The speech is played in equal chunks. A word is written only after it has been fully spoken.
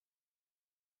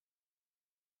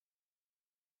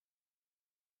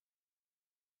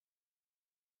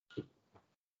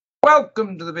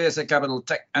Welcome to the BSA Capital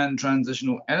Tech and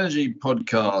Transitional Energy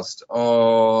podcast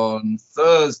on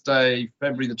Thursday,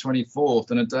 February the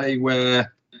 24th, and a day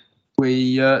where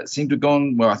we seem to have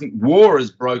gone, well, I think war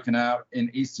has broken out in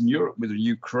Eastern Europe with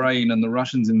Ukraine and the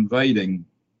Russians invading.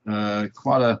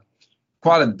 Quite a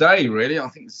day, really. I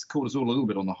think it's caught us all a little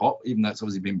bit on the hop, even though it's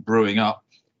obviously been brewing up.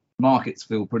 Markets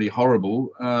feel pretty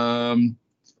horrible.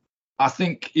 I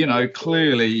think,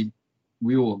 clearly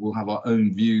we all will have our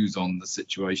own views on the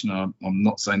situation. I'm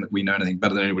not saying that we know anything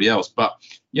better than anybody else, but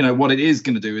what it is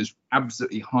going to do is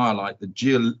absolutely highlight the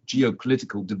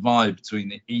geopolitical divide between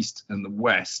the East and the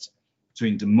West,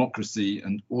 between democracy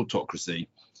and autocracy.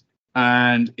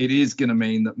 And it is going to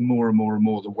mean that more and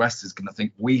more the West is going to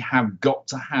think we have got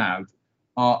to have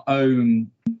our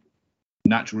own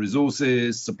natural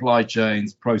resources, supply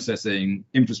chains, processing,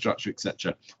 infrastructure,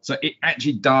 etc. So it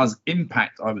actually does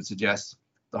impact, I would suggest,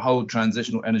 the whole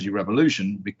transitional energy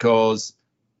revolution, because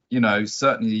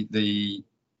certainly the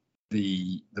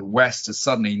West has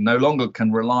suddenly no longer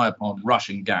can rely upon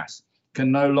Russian gas, can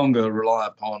no longer rely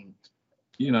upon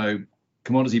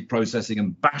commodity processing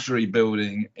and battery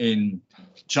building in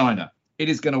China. It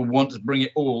is going to want to bring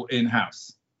it all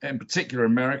in-house. In particular,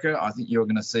 America, I think you're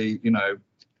going to see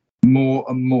more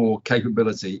and more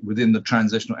capability within the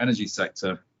transitional energy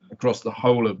sector across the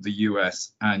whole of the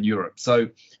US and Europe. So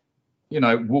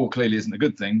war clearly isn't a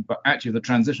good thing, but actually the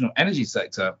transitional energy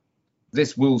sector,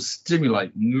 this will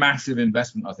stimulate massive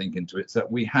investment, I think, into it, so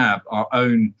that we have our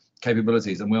own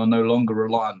capabilities and we are no longer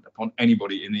reliant upon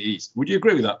anybody in the East. Would you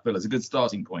agree with that, Phil? It's a good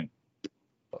starting point.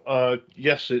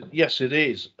 Yes, it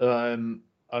is. And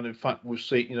in fact, we've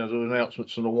seen, the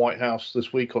announcements from the White House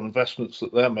this week on investments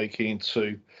that they're making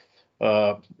into,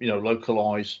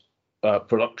 localized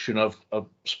production of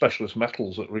specialist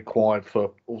metals that are required for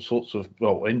all sorts of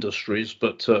industries,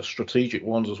 but strategic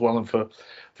ones as well, and for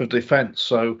defence.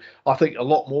 So I think a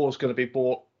lot more is going to be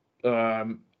bought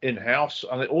in-house,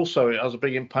 and it has a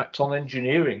big impact on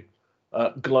engineering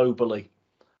globally.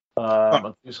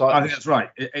 I think that's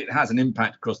right. It has an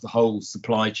impact across the whole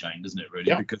supply chain, doesn't it? Really,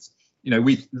 yeah. Because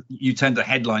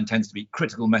headline tends to be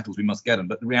critical metals, we must get them,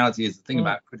 but the reality is the thing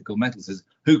about critical metals is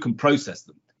who can process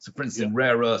them. So, for instance, in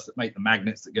rare earths that make the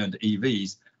magnets that go into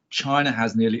EVs, China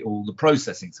has nearly all the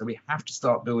processing. So we have to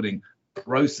start building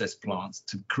process plants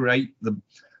to create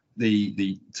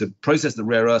to process the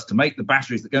rare earths to make the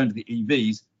batteries that go into the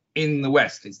EVs in the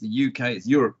West. It's the UK, it's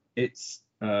Europe, it's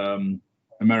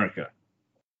America.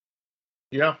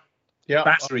 Yeah.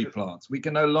 Battery plants. We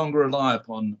can no longer rely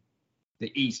upon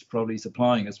the East probably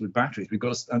supplying us with batteries. We've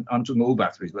got to, I'm talking all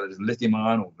batteries, whether it's lithium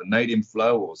ion or vanadium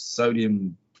flow or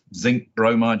sodium, zinc,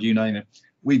 bromide, you name it.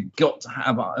 We've got to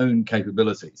have our own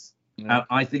capabilities. Yeah. And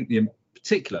I think in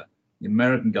particular, the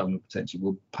American government potentially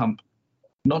will pump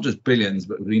not just billions,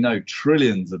 but we know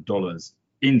trillions of dollars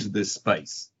into this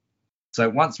space. So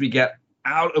once we get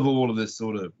out of all of this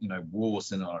sort of, war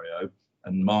scenario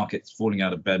and markets falling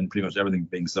out of bed and pretty much everything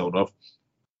being sold off,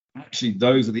 actually,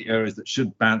 those are the areas that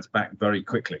should bounce back very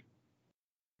quickly.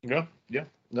 Yeah.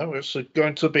 No, it's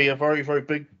going to be a very, very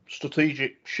big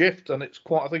strategic shift, and I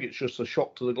think it's just a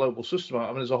shock to the global system. I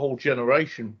mean, there's a whole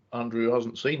generation, Andrew, who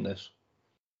hasn't seen this,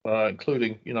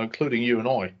 including you and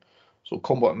I, sort of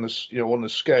combating this, on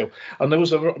this scale. And there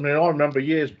was I remember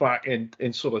years back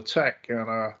in sort of tech,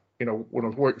 and when I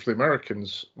worked for the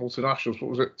Americans, multinationals,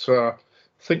 what was it?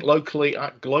 Think locally,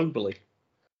 act globally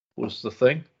was the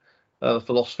thing. The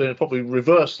philosophy, and probably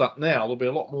reverse that now. There'll be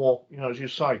a lot more, as you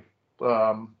say,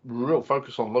 real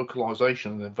focus on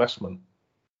localization and investment.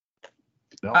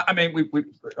 Yeah. I mean,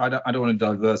 I don't want to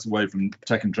diverse away from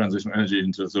tech and transitional energy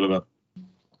into sort of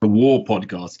a war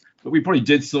podcast, but we probably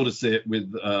did sort of see it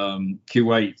with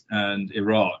Kuwait and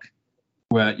Iraq,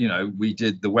 where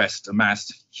the West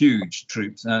amassed huge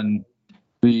troops and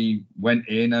we went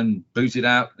in and booted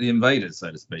out the invaders,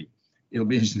 so to speak. It'll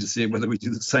be interesting to see whether we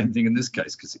do the same thing in this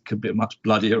case, because it could be a much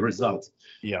bloodier result.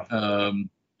 Yeah.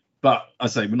 But I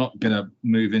say we're not going to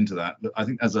move into that. But I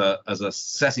think as a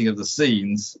setting of the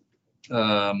scenes,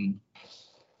 that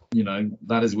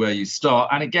is where you start.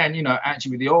 And again,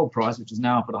 actually with the oil price, which is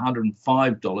now up at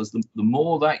 $105, the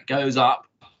more that goes up,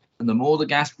 and the more the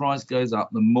gas price goes up,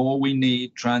 the more we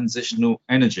need transitional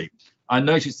energy. I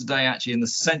noticed today, actually, in the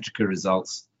Centrica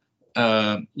results,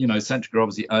 Centrica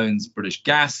obviously owns British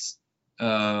Gas,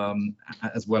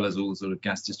 as well as all sort of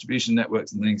gas distribution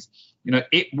networks and things.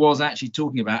 It was actually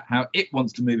talking about how it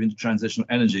wants to move into transitional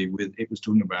energy. It was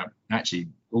talking about actually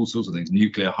all sorts of things,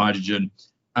 nuclear, hydrogen,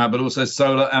 but also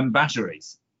solar and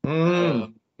batteries.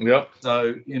 Yep.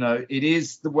 So, it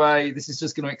is the way. This is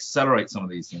just going to accelerate some of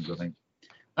these things, I think.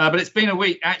 But it's been a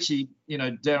week, actually,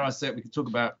 dare I say it, we could talk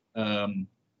about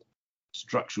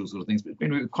structural sort of things. But it's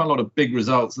been quite a lot of big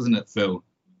results, isn't it, Phil?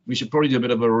 We should probably do a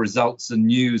bit of a results and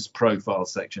news profile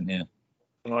section here.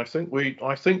 And I think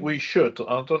we should.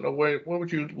 I don't know where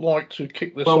would you like to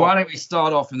kick this off? Well, why don't we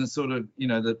start off in the sort of,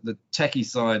 the techie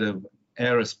side of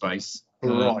aerospace.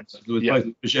 Right. With both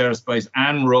British Aerospace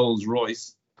and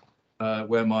Rolls-Royce,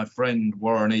 where my friend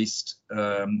Warren East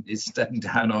is stepping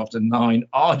down after 9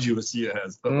 arduous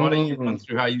years. But why don't you run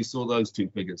through how you saw those two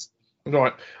figures?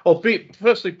 Right. Well,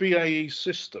 firstly, BAE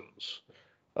Systems,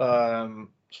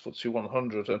 FTSE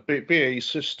 100. BAE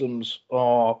Systems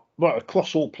are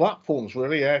across all platforms,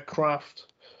 really, aircraft,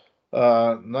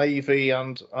 Navy,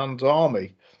 and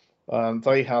Army.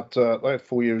 They had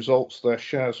full year results. Their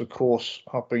shares, of course,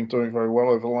 have been doing very well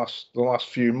over the last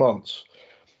few months.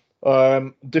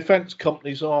 Defence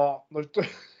companies are,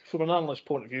 from an analyst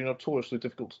point of view, notoriously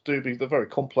difficult to do because they're very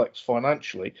complex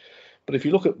financially. But if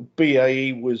you look at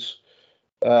BAE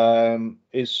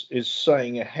is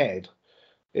saying ahead,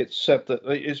 it's said that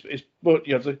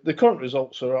the current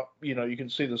results are up. You can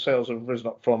see the sales have risen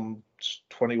up from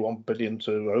 21 billion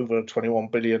to over 21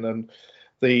 billion, and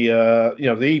the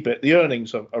EBIT, the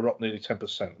earnings are up nearly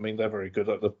 10%. I mean, they're very good.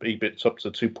 The EBIT's up to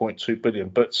 2.2 billion.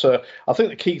 But I think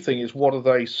the key thing is, what are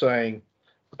they saying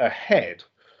ahead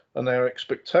and their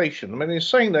expectation? I mean, they're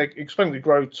saying they're expecting to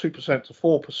grow 2% to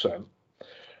 4%,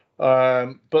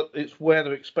 but it's where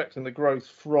they're expecting the growth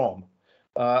from.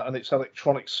 And it's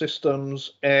electronic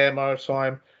systems, air,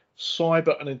 maritime,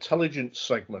 cyber and intelligence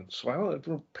segments. Well,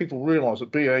 people realise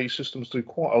that BAE Systems do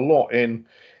quite a lot in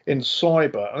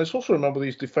cyber, and it's also, remember,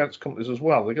 these defence companies as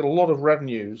well. They get a lot of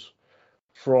revenues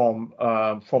from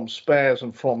spares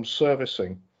and from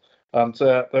servicing, and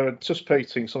they're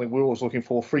anticipating something we're always looking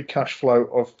for: free cash flow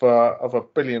of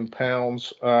 £1 billion,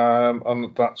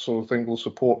 and that sort of thing will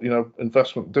support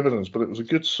investment dividends. But it was a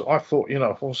good, I thought,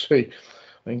 obviously,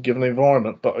 given the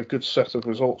environment, but a good set of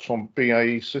results from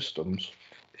BAE Systems.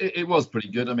 It was pretty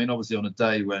good. I mean, obviously on a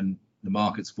day when the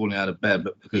market's falling out of bed,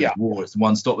 but because of war, it's the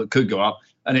one stock that could go up,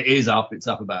 and it is up. It's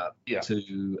up about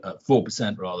to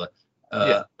 4% rather,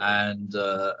 and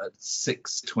at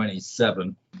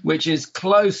 627, which is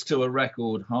close to a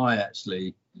record high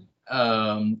actually.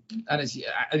 And the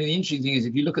interesting thing is,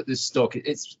 if you look at this stock,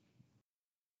 it's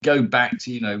go back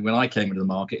to when I came into the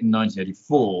market in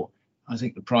 1984. I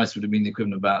think the price would have been the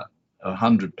equivalent of about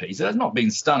 100p. So it's not been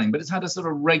stunning, but it's had a sort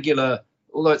of regular,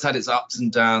 although it's had its ups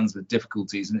and downs with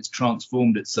difficulties, and it's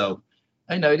transformed itself.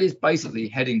 It is basically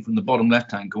heading from the bottom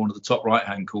left-hand corner to the top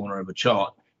right-hand corner of a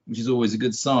chart, which is always a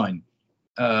good sign.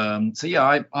 I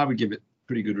would give it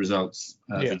pretty good results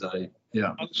today.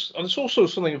 Yeah. And it's also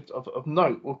something of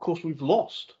note. Well, of course, we've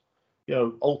lost,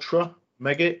 Ultra,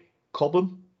 Meggitt,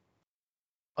 Cobham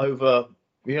over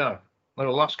the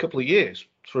last couple of years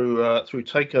through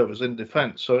takeovers in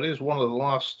defence. So it is one of the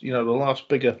last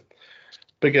bigger,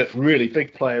 really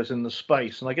big players in the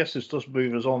space. And I guess this does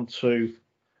move us on to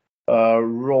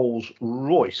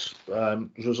Rolls-Royce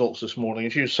results this morning.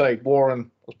 As you say,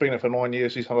 Warren has been there for 9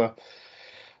 years. He's had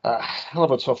a hell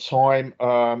of a tough time.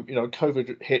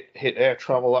 COVID hit air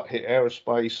travel, that hit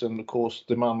aerospace, and of course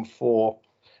demand for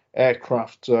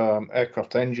aircraft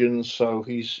engines. So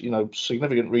he's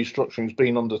significant restructuring has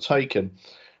been undertaken,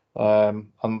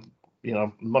 and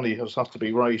money has had to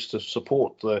be raised to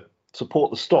support the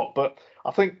stock. But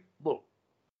I think, look,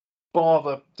 bar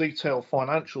the detailed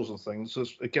financials and things,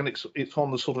 again, it's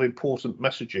on the sort of important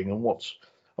messaging and what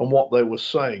they were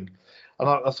saying. And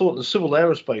I thought the civil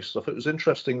aerospace stuff, it was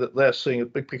interesting that they're seeing a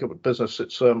big pickup of business.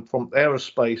 It's from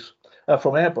Airbus,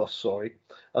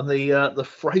 and the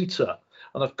freighter.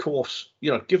 And of course,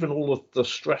 given all of the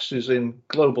stresses in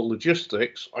global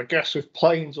logistics, I guess if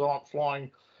planes aren't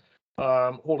flying,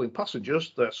 hauling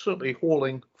passengers, they're certainly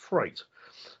hauling freight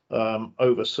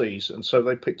overseas. And so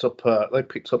they picked up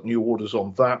new orders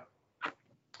on that,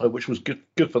 which was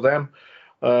good for them.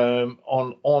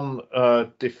 On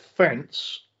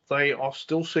defence, they are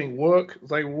still seeing work.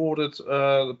 They ordered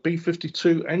the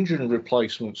B-52 engine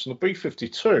replacements, and the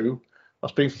B-52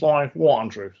 has been flying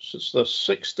Andrew, since the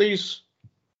 60s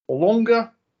or longer.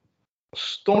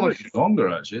 Astonishing. Longer,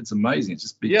 actually. It's amazing.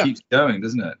 It keeps going,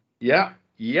 doesn't it? Yeah.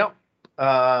 In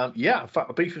fact,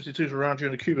 the B-52s were around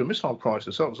during the Cuban Missile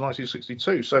Crisis. That was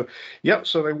 1962. So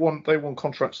they won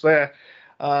contracts there,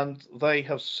 and they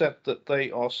have said that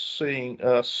they are seeing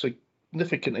a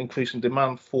significant increase in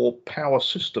demand for power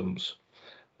systems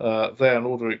there, and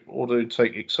order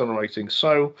intake accelerating.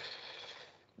 So,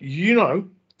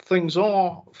 things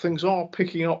are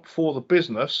picking up for the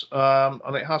business,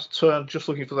 and it has turned. Just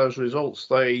looking for those results,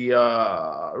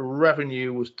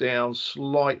 revenue was down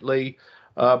slightly.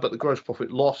 But the gross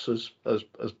profit loss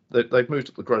they've moved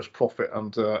up the gross profit,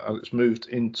 and it's moved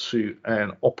into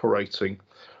an operating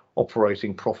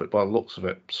profit by the looks of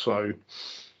it. So.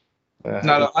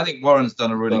 No, look, I think Warren's done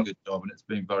a really good job, and it's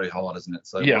been very hard, isn't it?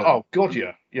 So yeah. well, Oh God,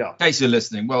 yeah. in case you're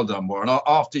listening, well done, Warren.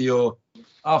 After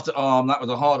ARM, that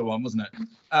was a harder one, wasn't it?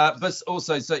 But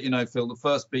also, so you know, Phil, the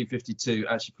first B-52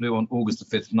 actually flew on August the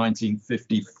 5th,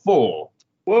 1954.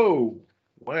 Whoa!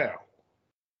 Wow!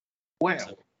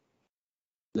 So,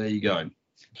 there you go.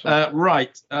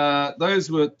 Right.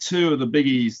 Those were two of the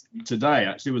biggies today.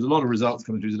 Actually, there was a lot of results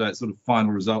coming through today. It's sort of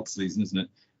final results season, isn't it?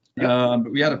 Yep.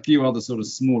 But we had a few other sort of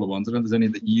smaller ones. I don't know if there's any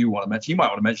that you want to mention. You might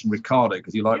want to mention Ricardo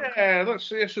because you like. Yeah, let's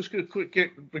just quick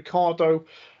get Ricardo.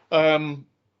 But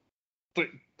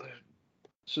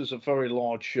this is a very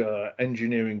large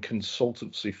engineering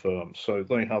consultancy firm, so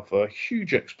they have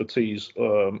huge expertise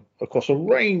across a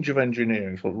range of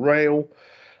engineering, for rail,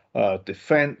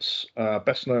 defence,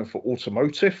 best known for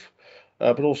automotive.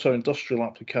 But also industrial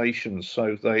applications.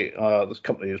 So this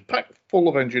company is packed full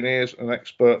of engineers and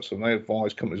experts, and they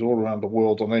advise companies all around the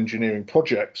world on engineering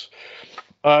projects.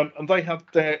 And they had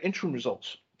their interim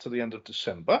results to the end of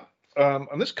December.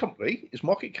 And this company, its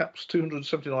market cap's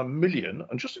 279 million,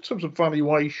 and just in terms of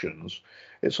valuations,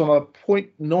 it's on a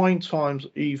 0.9 times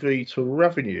EV to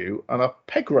revenue and a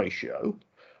PEG ratio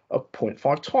of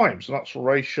 0.5 times, and that's a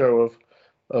ratio of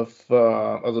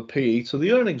the PE to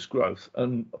the earnings growth,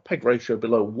 and a PEG ratio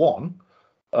below 1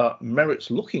 merits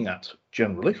looking at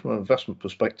generally from an investment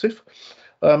perspective.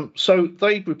 So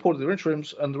they reported their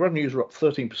interims, and the revenues are up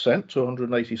 13% to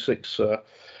 186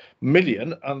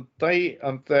 million, and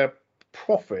their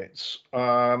profits,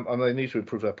 and they need to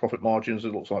improve their profit margins.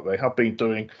 It looks like they have been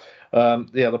doing.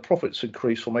 The profits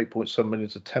increased from 8.7 million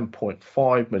to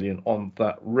 10.5 million on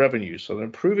that revenue. So they're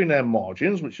improving their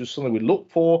margins, which is something we look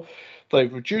for.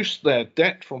 They've reduced their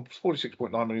debt from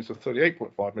 46.9 million to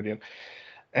 38.5 million.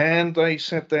 And they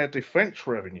said their defence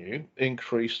revenue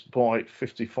increased by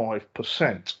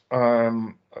 55%.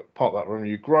 Part of that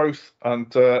revenue growth. And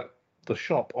the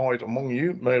sharp-eyed among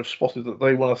you may have spotted that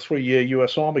they won a 3-year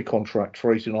US Army contract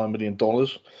for $89 million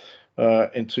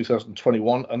in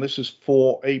 2021. And this is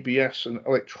for ABS and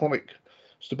electronic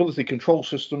stability control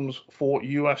systems for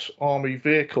US Army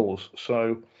vehicles.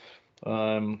 So,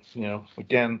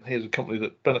 again, here's a company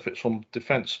that benefits from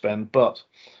defence spend, but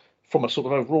from a sort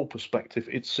of overall perspective,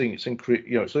 it's seeing its increase,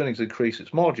 its earnings increase,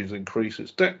 its margins increase,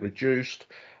 its debt reduced,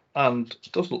 and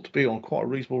it does look to be on quite a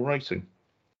reasonable rating.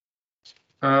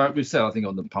 We've said, I think,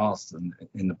 in the past on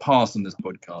this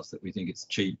podcast that we think it's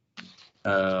cheap.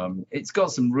 It's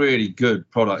got some really good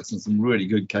products and some really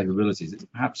good capabilities. It's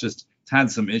perhaps just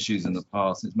had some issues in the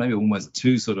past. It's maybe almost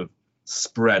too sort of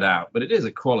spread out, but it is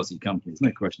a quality company. There's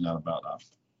no question about that.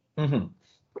 Mm-hmm.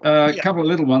 A couple of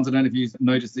little ones. I don't know if you've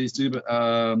noticed these two, but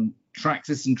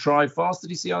Traxys and Trifast.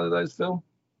 Did you see either of those, Phil?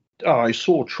 I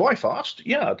saw Trifast.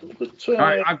 Yeah. But,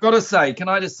 right, I've got to say, can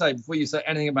I just say before you say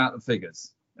anything about the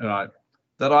figures, all right,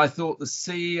 that I thought the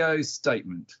CEO's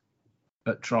statement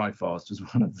at Trifast was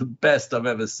one of the best I've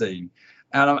ever seen,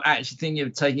 and I'm actually thinking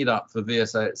of taking it up for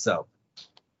VSA itself.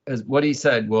 As what he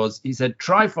said was,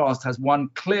 Trifast has one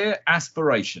clear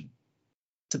aspiration: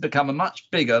 to become a much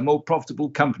bigger, more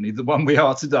profitable company than the one we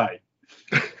are today.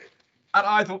 And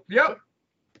I thought, yep,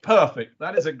 perfect.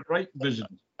 That is a great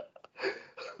vision.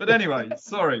 But anyway,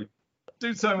 sorry.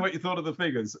 Do tell me what you thought of the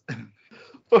figures.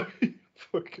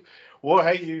 Well,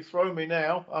 hey, you throw me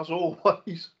now, as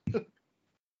always.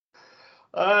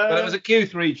 But it was a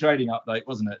Q3 trading update,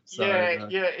 wasn't it? So, yeah,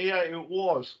 it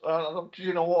was.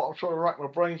 You know what? I'm trying to rack my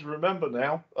brains to remember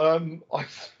now. I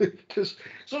think because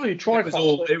somebody tried.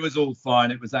 It was all fine.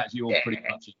 It was actually all pretty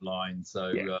much in line.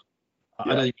 So I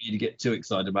don't think you need to get too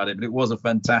excited about it. But it was a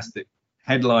fantastic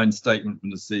headline statement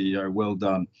from the CEO. Well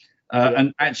done.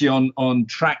 And actually on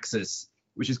Traxys,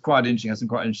 which is quite interesting, has some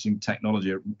quite interesting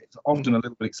technology. It's often a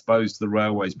little bit exposed to the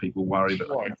railways. People worry, but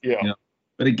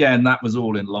But again, that was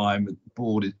all in line with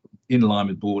board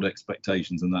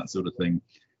expectations and that sort of thing.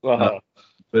 But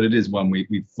it is one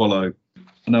we follow.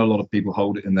 I know a lot of people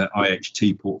hold it in their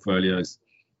IHT portfolios,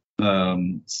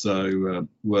 so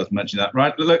worth mentioning that.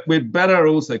 Right, look, we're better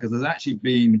also because there's actually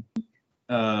been.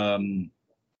 Well,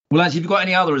 actually, if you've got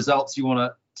any other results you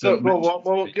want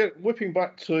to. Whipping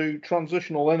back to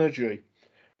transitional energy,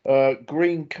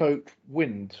 Greencoat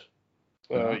Wind.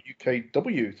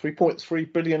 UKW,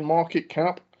 3.3 billion market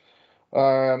cap.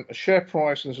 Share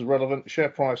price, and this is relevant, share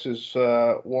price is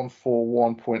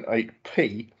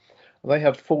 141.8p. They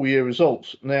had full year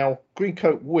results. Now,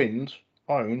 Greencoat Wind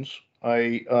owns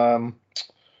a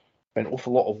an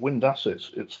awful lot of wind assets,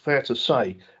 it's fair to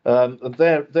say. And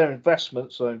their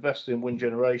investments, so investing in wind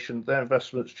generation, their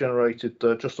investments generated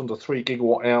just under 3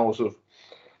 gigawatt hours of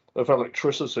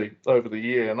electricity over the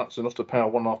year, and that's enough to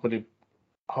power 1.5 million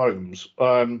homes.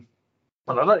 And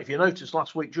I don't know if you noticed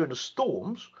last week during the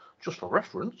storms, just for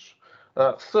reference,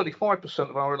 35%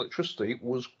 of our electricity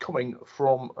was coming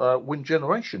from wind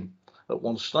generation at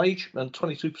one stage, and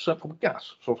 22% from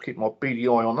gas. So I'll keep my beady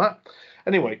eye on that.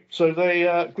 Anyway, so they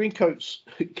Greencoats,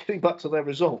 getting back to their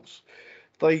results,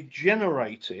 they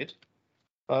generated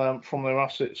from their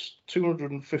assets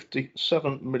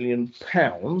 £257 million.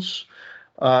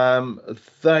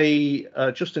 They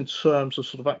just in terms of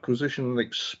sort of acquisition and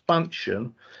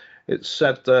expansion, it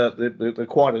said they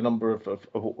acquired a number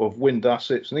of wind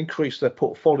assets and increased their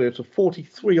portfolio to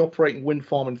 43 operating wind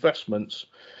farm investments,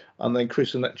 and they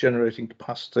increased the net generating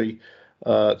capacity to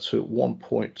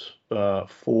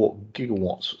 1.4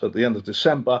 gigawatts at the end of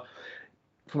December.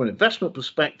 From an investment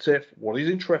perspective, what is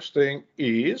interesting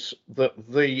is that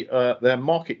their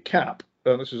market cap,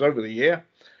 and this is over the year,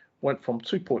 went from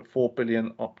 2.4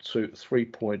 billion up to just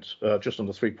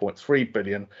under 3.3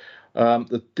 billion.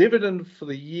 The dividend for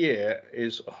the year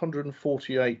is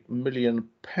 148 million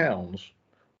pounds,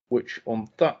 which on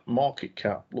that market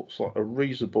cap looks like a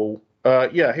reasonable.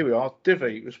 Yeah, here we are.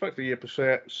 Divvy, respect for the year per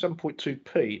share,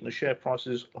 7.2p, and the share price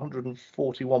is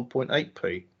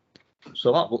 141.8p.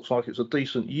 So that looks like it's a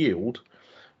decent yield.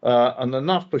 And the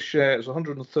NAV per share is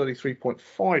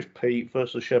 133.5p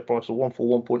versus a share price of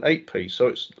 141.8p.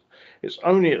 So it's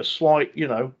only at a slight,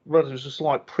 relatively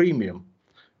slight premium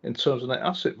in terms of net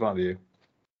asset value.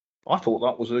 I thought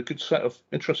that was a good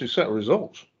interesting set of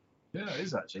results. Yeah, it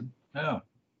is actually. Yeah.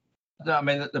 No, I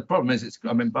mean, the problem is,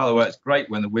 by the way, it's great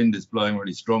when the wind is blowing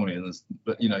really strongly,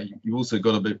 but you've also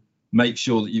got to make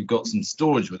sure that you've got some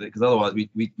storage with it, because otherwise,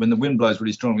 when the wind blows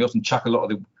really strong, we often chuck a lot of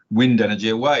the wind energy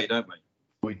away, don't we?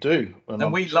 We do,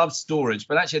 and we love storage.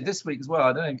 But actually, this week as well,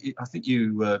 I think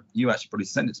you actually probably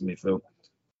sent it to me, Phil,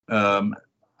 and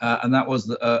that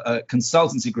was a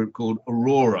consultancy group called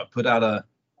Aurora put out a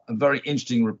very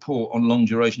interesting report on long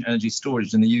duration energy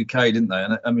storage in the UK, didn't they?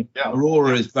 And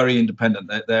Aurora is very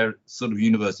independent. They're sort of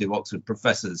University of Oxford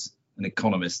professors and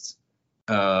economists.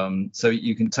 So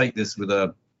you can take this with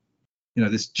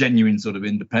this genuine sort of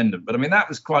independent. But that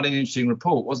was quite an interesting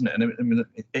report, wasn't it? And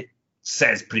it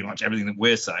says pretty much everything that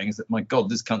we're saying, is that, my God,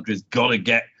 this country has got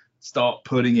to start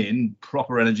putting in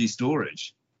proper energy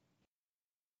storage.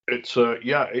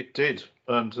 It did.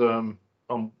 And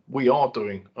we are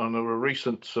doing, and there were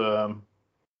recent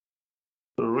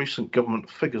government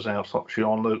figures out actually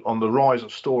on the rise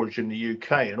of storage in the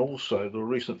UK, and also the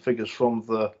recent figures from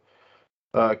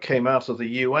came out of the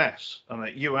US. And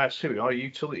the US, here we are,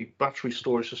 utility battery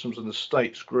storage systems in the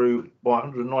States grew by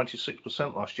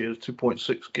 196% last year to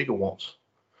 2.6 gigawatts,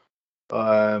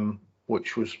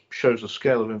 which shows the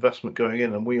scale of investment going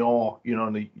in. And we are,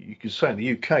 you can say in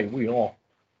the UK, we are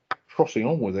crossing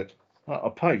on with it at a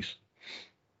pace.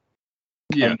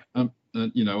 Yeah,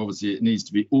 obviously it needs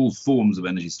to be all forms of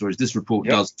energy storage. This report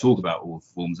does talk about all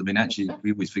forms. Actually,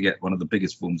 we always forget one of the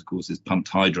biggest forms, of course, is pumped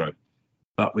hydro.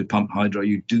 But with pumped hydro,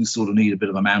 you do sort of need a bit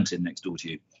of a mountain next door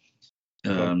to you.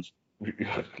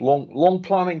 Long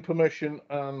planning permission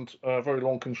and very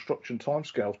long construction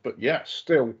timescales. But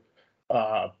still,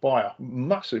 by a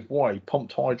massive way,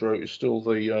 pumped hydro is still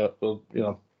the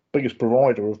biggest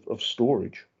provider of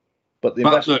storage. But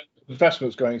the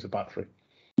investment's going to battery.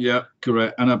 Yeah,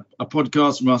 correct. And a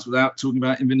podcast from us without talking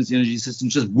about Invinity Energy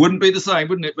Systems just wouldn't be the same,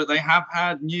 wouldn't it? But they have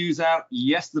had news out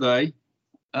yesterday.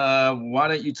 Why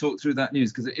don't you talk through that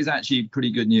news? Because it is actually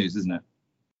pretty good news, isn't it?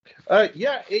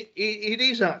 It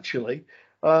is actually.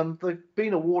 They've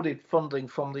been awarded funding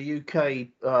from the UK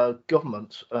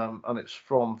government, and it's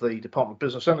from the Department of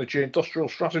Business, Energy, Industrial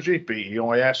Strategy,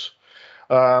 BEIS.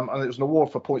 And it was an award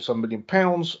for £0.7 million,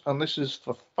 and this is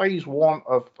for phase one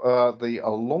of the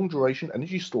long duration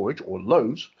energy storage, or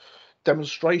LODES,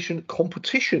 demonstration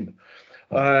competition.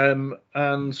 And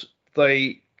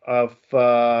they have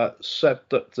said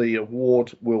that the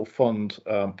award will fund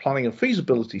planning and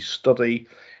feasibility study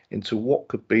into what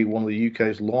could be one of the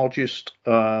UK's largest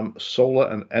solar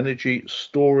and energy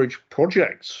storage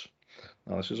projects.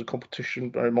 Now, this is a competition,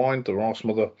 bear in mind, there are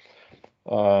some other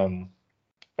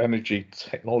energy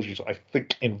technologies, I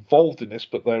think, involved in this,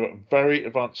 but they're at a very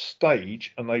advanced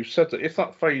stage, and they've said that if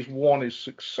that phase one is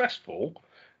successful,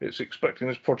 it's expecting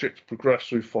this project to progress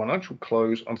through financial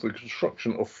close and to the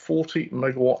construction of 40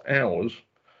 megawatt hours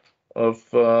of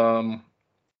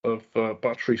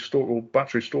battery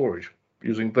storage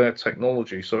using their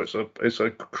technology. So it's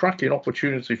a cracking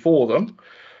opportunity for them.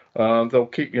 They'll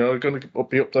keep, they're going to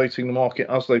be updating the market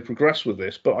as they progress with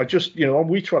this. But I just,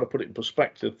 we try to put it in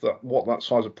perspective that what that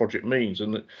size of project means.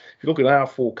 And if you look at our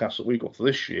forecast that we got for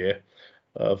this year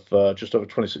of just over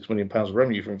 £26 million of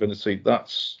revenue for Invinity,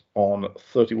 that's on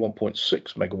 31.6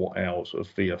 megawatt hours of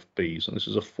VFBs. And this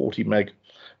is a 40 meg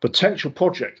potential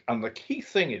project. And the key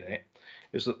thing in it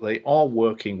is that they are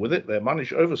working with it. They're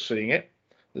overseeing it,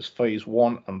 this phase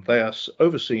one, and they are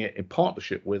overseeing it in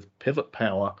partnership with Pivot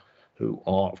Power, who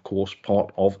are, of course,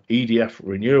 part of EDF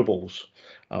Renewables.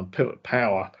 Pivot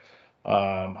Power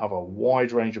have a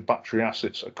wide range of battery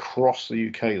assets across the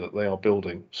UK that they are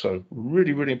building. So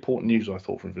really, really important news, I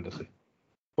thought, for Invinity.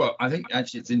 Well, I think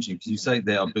actually it's interesting because you say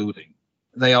they are building.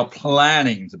 They are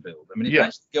planning to build. I mean, if you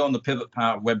actually go on the Pivot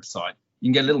Power website, you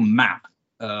can get a little map,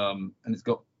 and it's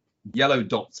got yellow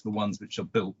dots for ones which are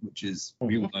built, which is,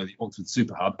 we all know, the Oxford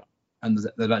Super Hub. And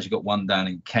they've actually got one down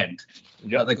in Kent.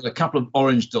 They've got a couple of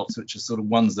orange dots, which are sort of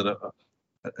ones that are,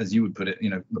 as you would put it,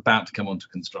 about to come onto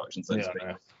construction, so to speak.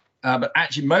 But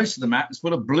actually, most of the map is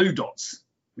full of blue dots,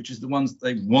 which is the ones that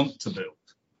they want to build.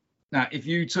 Now, if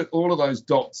you took all of those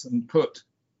dots and put,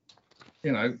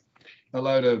 a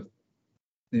load of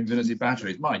Invinity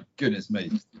batteries, my goodness me,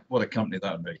 what a company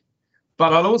that would be.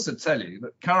 But I'll also tell you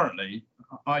that currently,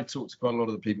 I talk to quite a lot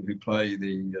of the people who play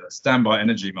the standby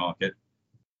energy market.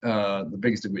 The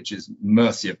biggest of which is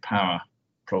Mercia Power,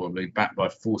 probably backed by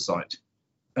Foresight.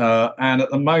 And at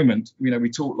the moment,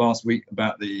 we talked last week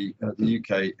about the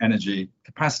UK energy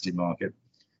capacity market.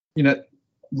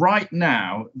 Right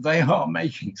now they are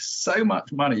making so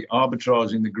much money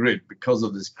arbitraging the grid because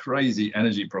of this crazy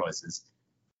energy prices.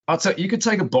 I'll tell you, you could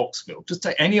take a box field, just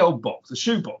take any old box, a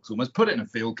shoe box, almost put it in a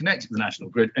field, connect it to the national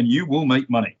grid, and you will make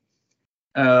money.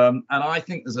 And I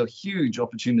think there's a huge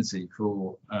opportunity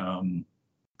for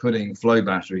putting flow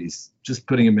batteries, just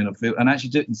putting them in a field, and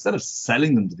actually instead of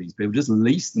selling them to these people, just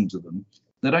lease them to them.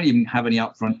 They don't even have any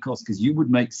upfront costs because you would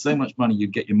make so much money,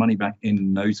 you'd get your money back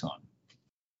in no time.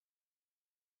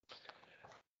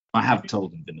 I have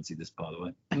told Invinity this, by the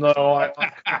way. No, I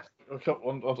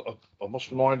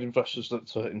must remind investors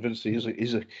that Invinity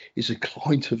is a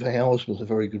client of ours, but a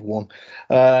very good one.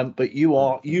 But you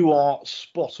are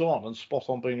spot on, and spot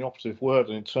on being the operative word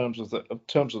in terms of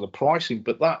the pricing.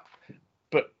 But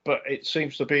it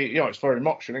seems to be, it's very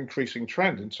much an increasing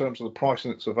trend in terms of the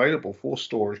pricing that's available for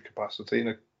storage capacity. And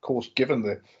of course, given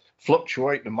the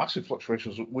massive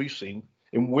fluctuations that we've seen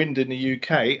in wind in the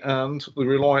UK and the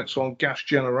reliance on gas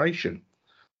generation.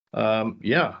 And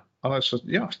I said,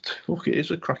 look, it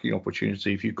is a cracking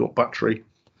opportunity if you've got battery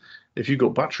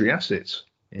assets.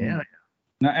 Yeah.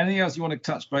 Now, anything else you want to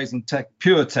touch base on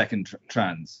pure tech and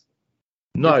trans?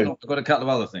 No. I've got a couple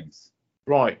of other things.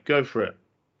 Right, go for it.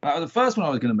 The first one I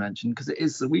was going to mention, because it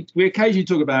is, we occasionally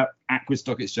talk about Aquis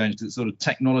Stock Exchange, because it's sort of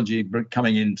technology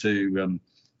coming into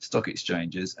stock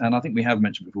exchanges. And I think we have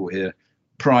mentioned before here,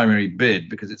 Primary Bid,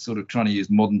 because it's sort of trying to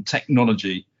use modern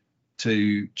technology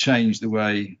to change the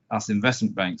way us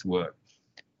investment banks work.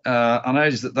 I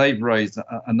noticed that they've raised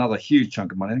another huge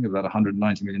chunk of money, I think about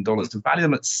 $190 million, to value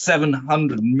them at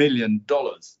 $700 million.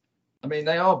 I mean,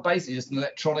 they are basically just an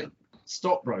electronic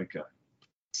stockbroker.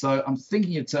 So I'm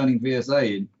thinking of turning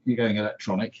VSA, you're going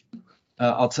electronic.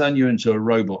 I'll turn you into a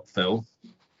robot, Phil,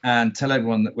 and tell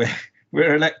everyone that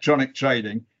we're electronic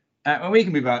trading, and we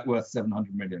can be worth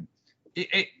 700 million.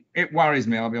 It worries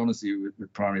me, I'll be honest with you,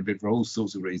 with Primary Bid for all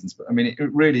sorts of reasons. But I mean,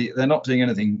 it really, they're not doing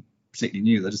anything particularly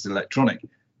new. They're just electronic.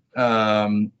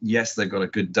 Yes, they've got a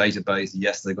good database.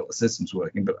 Yes, they've got the systems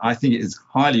working, but I think it is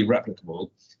highly replicable.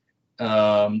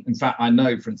 In fact, I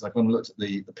know, for instance, I've gone and looked at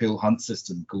the Peel Hunt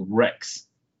system called Rex,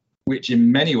 which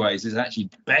in many ways is actually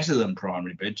better than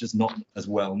Primary Bid, just not as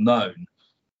well known.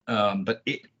 But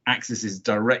it accesses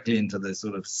directly into the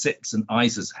sort of SIPs and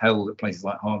ISAs held at places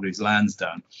like Hargreaves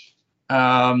Lansdown.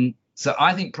 So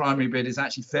I think Primary Bid is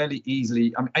actually fairly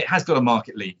easily, I mean, it has got a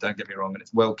market lead, don't get me wrong, and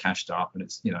it's well cashed up, and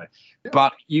it's,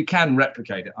 but you can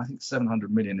replicate it. I think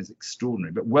 700 million is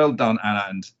extraordinary, but well done, Anna,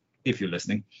 and if you're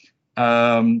listening,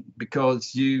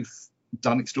 because you've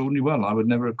done extraordinarily well. I would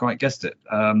never have quite guessed it.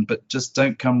 But just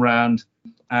don't come round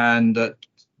and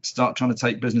start trying to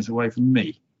take business away from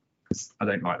me, because I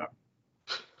don't like that.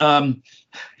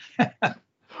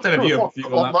 Don't know if you have a view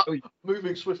on that.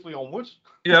 Moving swiftly onwards.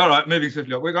 Yeah, all right, moving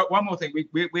swiftly on. We've got one more thing.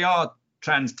 We are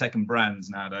trans tech and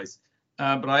brands nowadays.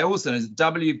 But I also know that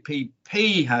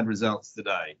WPP had results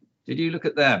today. Did you look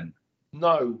at them?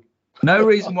 No. No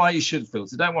reason why you should, Phil.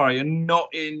 So don't worry, you're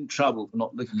not in trouble for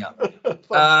not looking at them.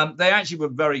 They actually were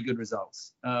very good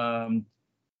results.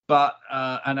 But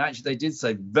actually they did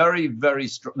say very, very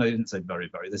strong. No, they didn't say very,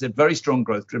 very. They said very strong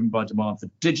growth driven by demand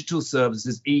for digital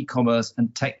services, e-commerce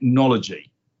and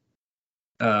technology.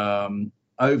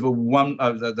 Over one,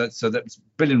 so that was $1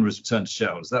 billion was returned to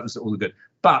shareholders. That was all good.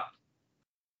 But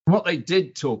what they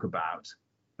did talk about,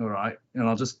 all right, and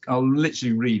I'll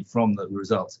literally read from the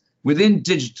results. Within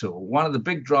digital, one of the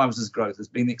big drivers of growth has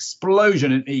been the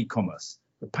explosion in e-commerce.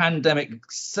 The pandemic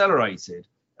accelerated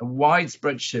a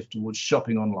widespread shift towards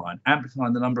shopping online,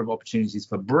 amplifying the number of opportunities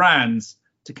for brands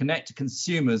to connect to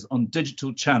consumers on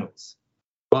digital channels,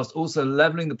 whilst also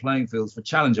leveling the playing fields for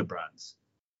challenger brands.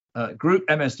 Group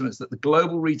M estimates that the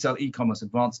global retail e-commerce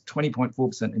advanced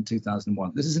 20.4% in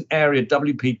 2001. This is an area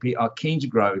WPP are keen to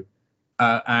grow,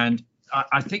 and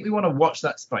I think we want to watch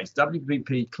that space.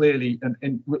 WPP clearly,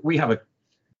 and we have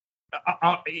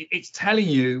it's telling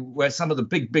you where some of the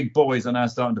big boys are now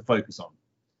starting to focus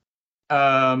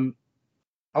on.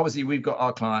 Obviously, we've got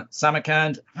our client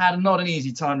Samarkand, had not an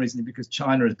easy time recently because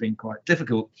China has been quite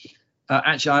difficult.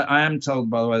 Actually, I am told,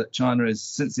 by the way, that China is,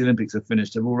 since the Olympics have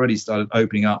finished, have already started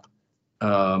opening up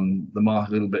the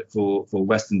market a little bit for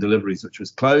Western deliveries, which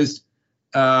was closed.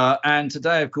 And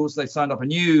today, of course, they've signed up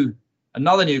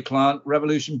another new client,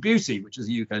 Revolution Beauty, which is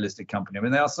a UK listed company. I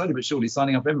mean, they are slowly but surely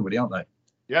signing up everybody, aren't they?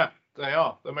 Yeah, they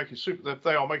are. They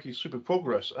are making super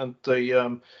progress. And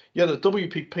the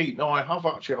WPP. Now, I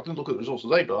didn't look at the results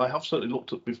today, but I have certainly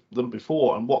looked at them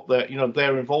before and what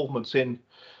their involvement in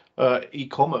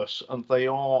e-commerce, and they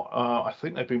are. I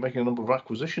think they've been making a number of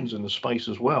acquisitions in the space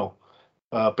as well,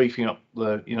 beefing up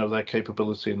their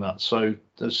capability in that. So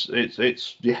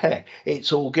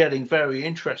it's all getting very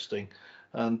interesting.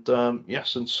 And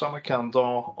yes, and Samarkand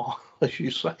are, as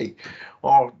you say,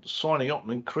 are signing up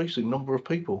an increasing number of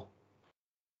people.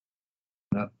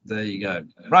 There you go.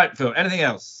 Right, Phil. Anything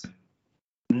else?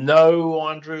 No,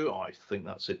 Andrew. I think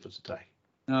that's it for today.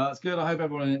 That's good. I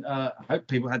hope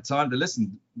people had time to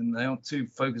listen. They aren't too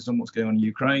focused on what's going on in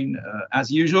Ukraine.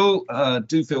 As usual,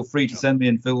 do feel free to send me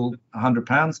and Phil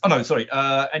 £100. Oh no, sorry.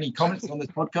 Any comments on this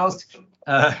podcast?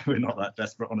 We're not that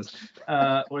desperate, honest.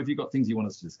 Or if you've got things you want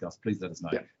us to discuss, please let us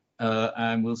know. Yeah.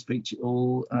 And we'll speak to you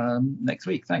all next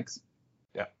week. Thanks.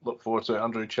 Yeah, look forward to it,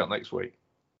 Andrew. Chat next week.